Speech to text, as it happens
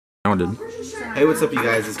Hey, what's up, you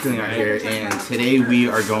guys? It's Killing Art here, and today we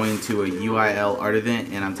are going to a UIL art event,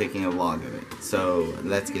 and I'm taking a vlog of it. So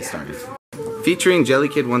let's get started. Featuring Jelly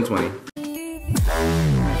Kid 120.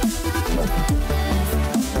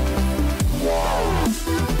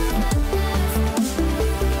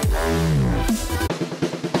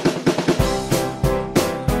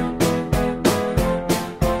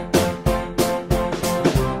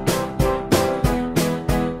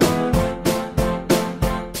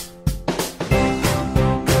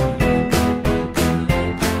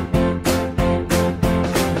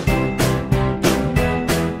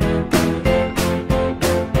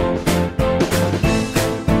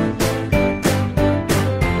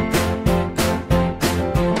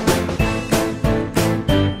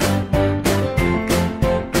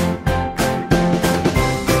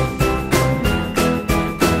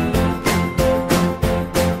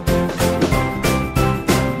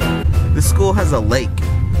 The school has a lake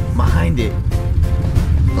behind it.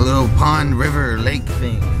 A little pond, river, lake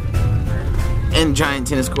thing. And giant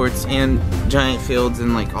tennis courts and giant fields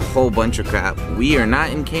and like a whole bunch of crap. We are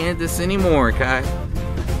not in Kansas anymore, Kai.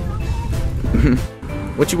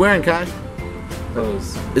 What you wearing, Kai?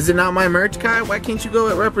 Those. Is it not my merch, Kai? Why can't you go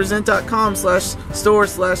at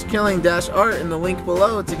represent.com/store/killing-art in the link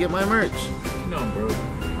below to get my merch? No, bro.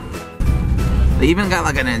 They even got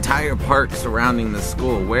like an entire park surrounding the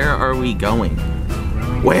school. Where are we going?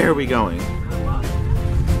 Where are we going?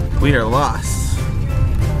 We are lost.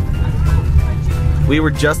 We were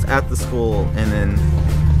just at the school, and then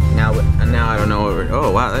now I don't know where we're. Oh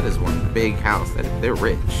wow, that is one big house. They're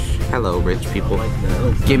rich. Hello, rich people.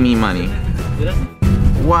 Give me money.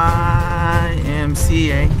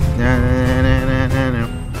 YMCA.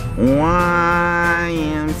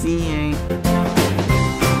 YMCA.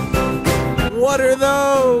 What are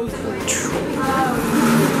those?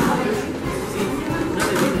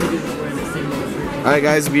 Alright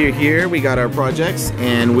guys, we are here. We got our projects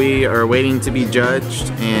and we are waiting to be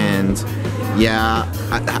judged, and yeah,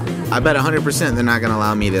 I bet 100% they're not gonna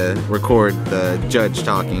allow me to record the judge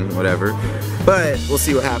talking, whatever. But we'll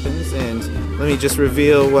see what happens, and let me just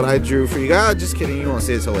reveal what I drew for you guys. Just kidding, you won't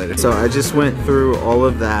see it till later. So I just went through all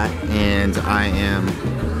of that and I am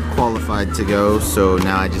qualified to go, so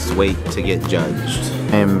now I just wait to get judged.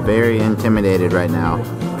 I am very intimidated right now.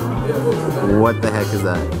 What the heck is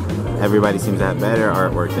that? Everybody seems to have better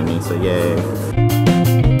artwork than me, so yay.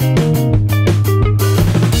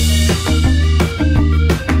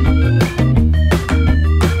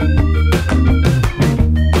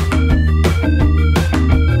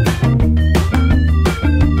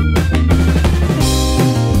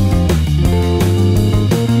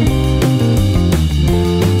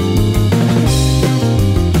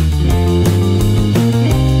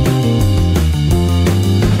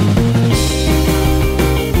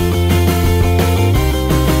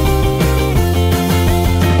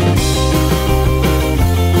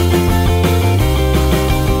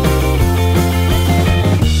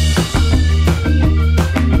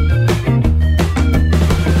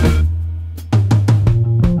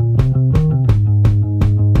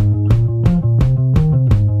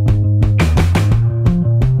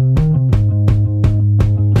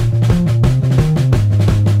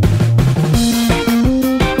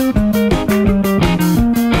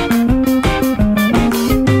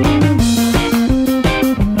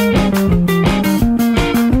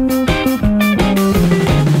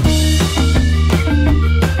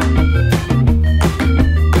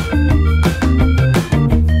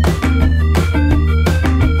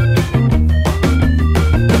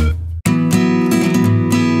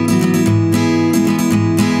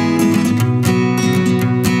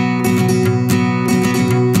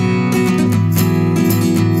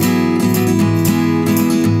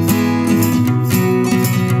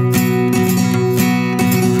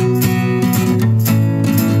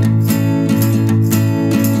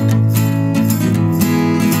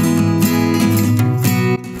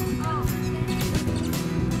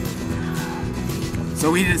 So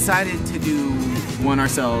we decided to do one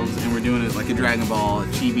ourselves, and we're doing it like a Dragon Ball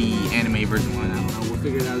chibi anime version one. I don't know, we'll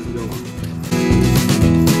figure it out as we go along.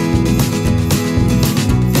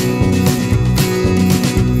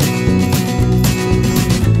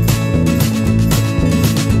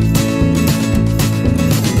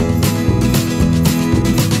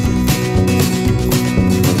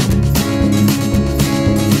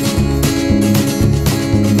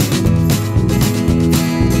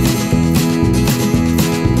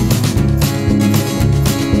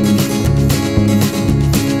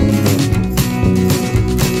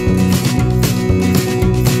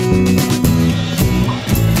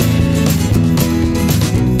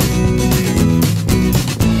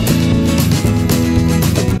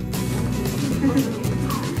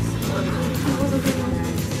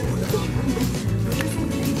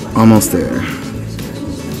 Almost there.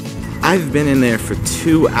 I've been in there for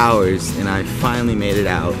 2 hours and I finally made it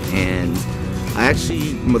out. And I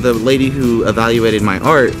actually, the lady who evaluated my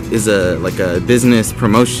art is a business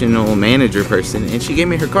promotional manager person, and she gave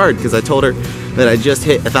me her card because I told her that I just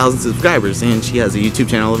hit 1,000 subscribers and she has a YouTube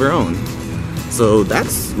channel of her own. So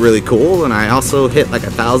that's really cool, and I also hit like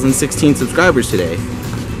 1,016 subscribers today.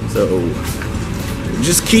 So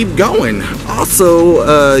just keep going.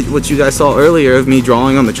 Also, what you guys saw earlier of me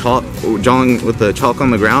drawing on the chalk, drawing with the chalk on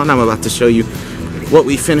the ground, I'm about to show you what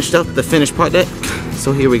we finished up, the finished project.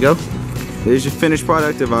 So here we go. There's your finished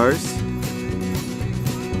product of ours.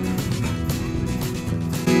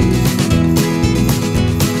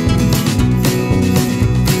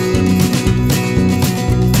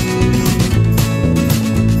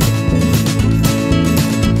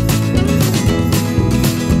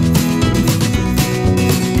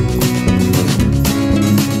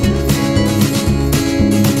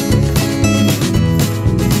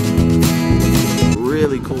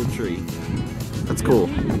 Really cool tree. That's cool.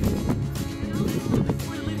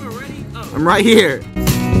 I'm right here.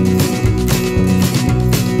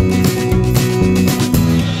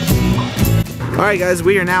 Alright guys,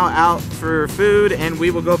 we are now out for food and we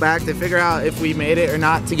will go back to figure out if we made it or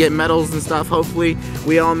not to get medals and stuff. Hopefully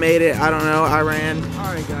we all made it. I don't know.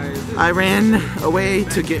 Alright guys. I ran away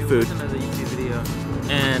to get food. Another YouTube video.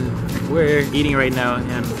 And we're eating right now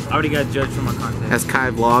and I already got judged for my content. That's Kai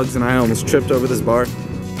Vlogs and I almost tripped over this bar.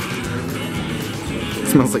 It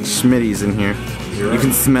smells like Schmitty's in here. You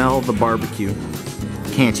can smell the barbecue.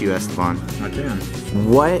 Can't you, Esteban? I can.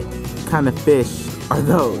 What kind of fish are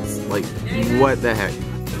those? Like, what the heck?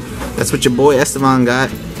 That's what your boy Esteban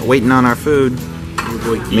got. Waiting on our food.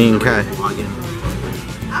 Me and Kai.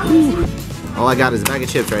 All I got is a bag of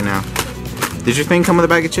chips right now. Did your thing come with a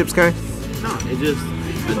bag of chips, Kai? No, it just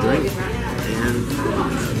a drink and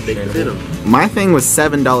they fit them. My thing was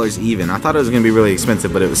 $7 even. I thought it was gonna be really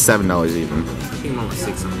expensive, but it was $7 even. I think mine was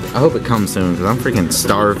 6 something. I hope it comes soon because I'm freaking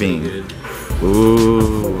starving.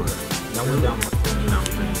 Ooh.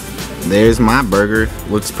 There's my burger.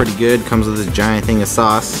 Looks pretty good. Comes with a giant thing of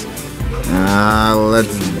sauce.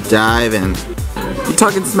 Let's dive in. You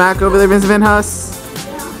talking smack over there, Vince Van Huss?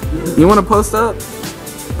 You want to post up?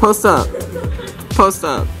 Post up. Post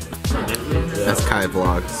up. That's Kai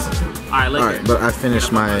Vlogs. Alright, but I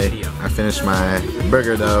finished my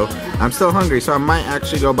burger though. I'm still hungry, so I might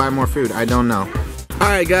actually go buy more food. I don't know.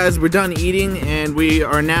 Alright guys, we're done eating and we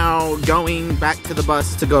are now going back to the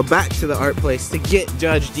bus to go back to the art place to get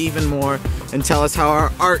judged even more and tell us how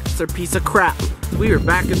our art's a piece of crap. We are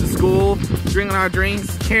back at the school, drinking our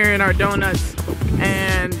drinks, carrying our donuts,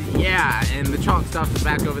 and yeah, and the chalk stuff is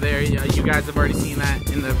back over there. You guys have already seen that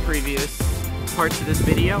in the previous parts of this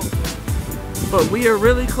video. But we are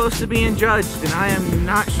really close to being judged and I am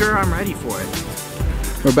not sure I'm ready for it.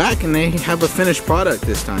 We're back and they have a finished product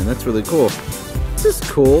this time. That's really cool. This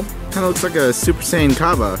is cool. Kind of looks like a Super Saiyan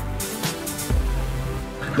Kaba.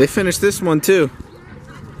 They finished this one too.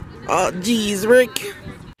 Oh geez, Rick.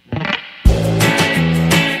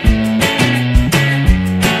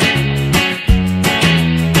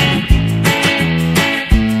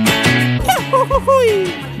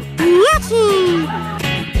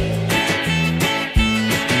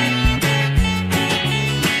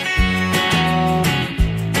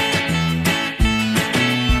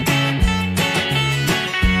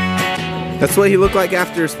 That's what he looked like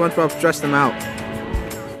after SpongeBob stressed him out.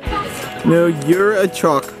 No, you're a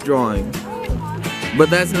chalk drawing. But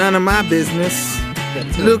that's none of my business.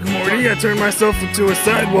 Look, Morty, I turned myself into a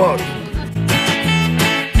sidewalk.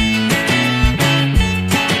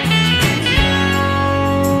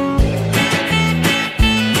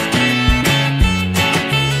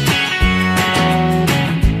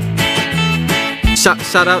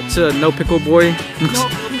 Shout out to No Pickle Boy.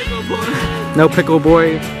 No Pickle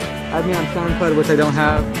Boy. Add me on SoundCloud, which I don't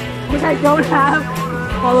have.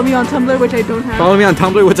 Follow me on Tumblr, which I don't have. Follow me on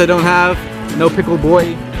Tumblr, which I don't have. No Pickle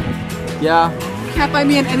Boy. Yeah. Can't find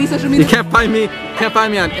me on any social media. You can't find me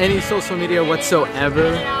on any social media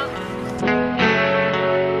whatsoever.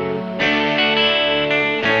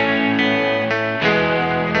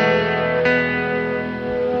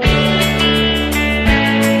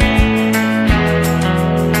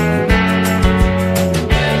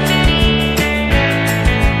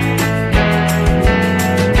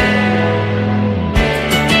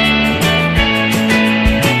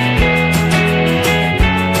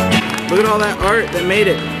 Look at all that art that made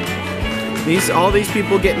it. All these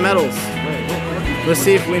people get medals. Let's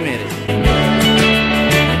see if we made it.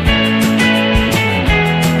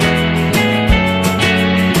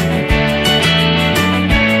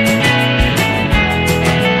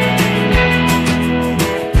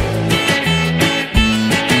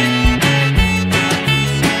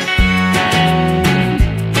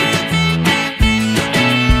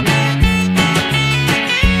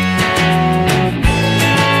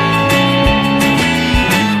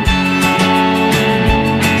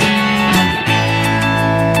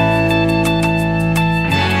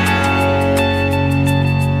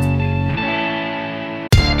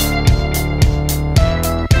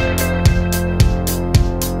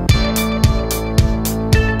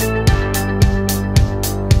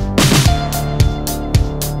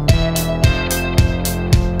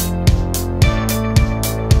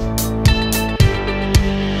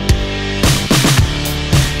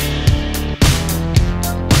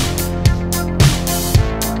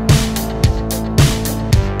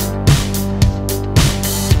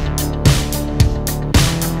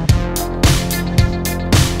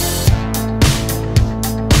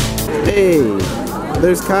 Hey,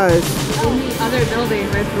 there's Kaj. In the other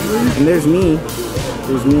building, right? The room. And there's me.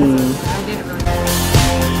 There's me. I did it wrong.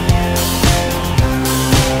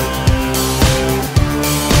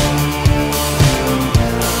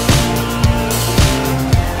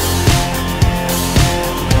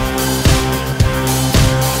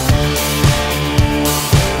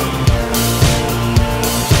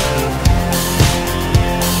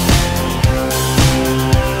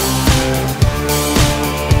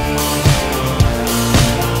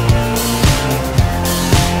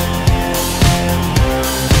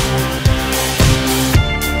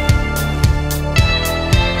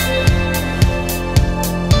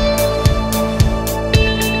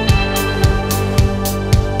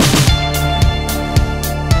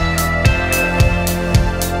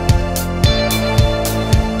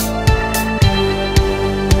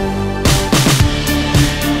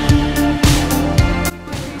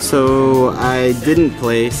 So I didn't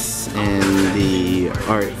place in the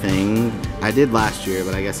art thing. I did last year,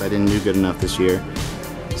 but I guess I didn't do good enough this year.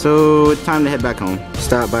 So it's time to head back home.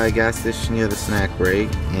 Stop by a gas station near the snack break,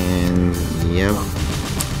 and yep.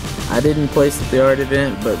 I didn't place at the art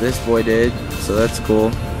event, but this boy did, so that's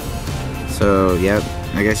cool. So yep,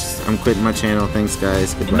 I guess I'm quitting my channel. Thanks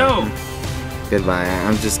guys, goodbye. No! Goodbye,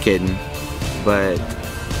 I'm just kidding. But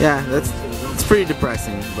yeah, it's pretty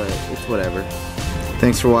depressing, but it's whatever.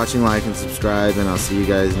 Thanks for watching, like, and subscribe, and I'll see you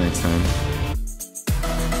guys next time.